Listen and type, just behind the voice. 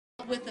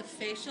With the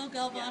facial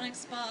galvanic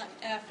spa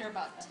after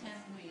about 10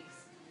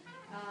 weeks.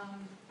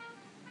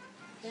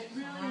 It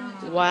really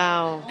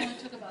only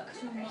took about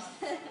 2 months.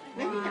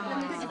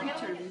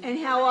 And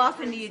how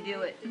often do you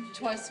do it?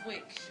 Twice a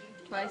week.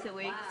 Twice a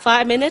week?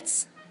 5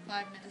 minutes?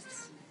 5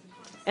 minutes.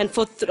 And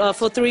for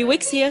 3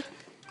 weeks here?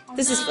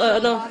 This is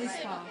no.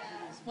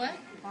 What?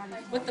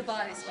 With the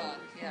body spa,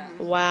 yeah.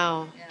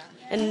 Wow. Yeah.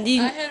 And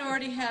I had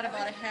already had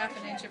about a ½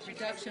 an inch of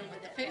reduction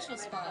with the facial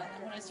spa,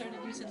 and when I started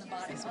using the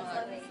body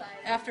spa,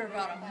 after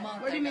about a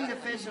month. What do you mean the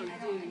facial?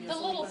 The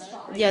little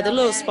spa. yeah, the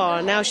little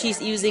spa. Now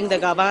she's using the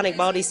Galvanic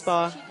Body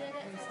Spa.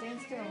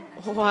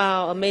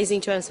 Wow,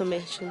 amazing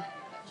transformation.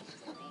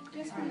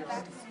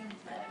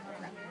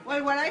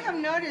 Well, what I have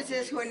noticed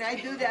is when I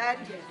do that,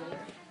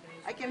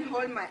 I can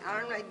hold my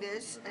arm like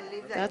this and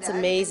leave like That's that.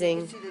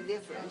 amazing. You see the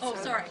difference. Oh,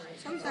 sorry.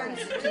 Sometimes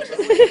it's the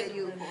way that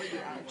you hold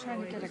your arm.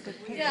 Trying to get a good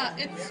picture. Yeah,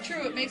 it's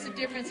true. It makes a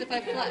difference. If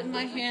I flatten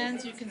my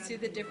hands, you can see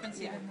the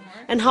difference even more.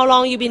 And how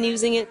long you been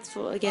using it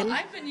for again?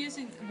 I've been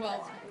using,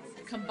 well,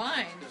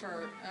 combined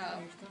for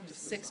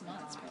 6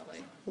 months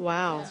probably.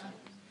 Wow.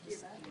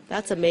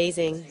 That's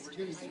amazing.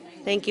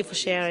 Thank you for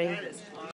sharing.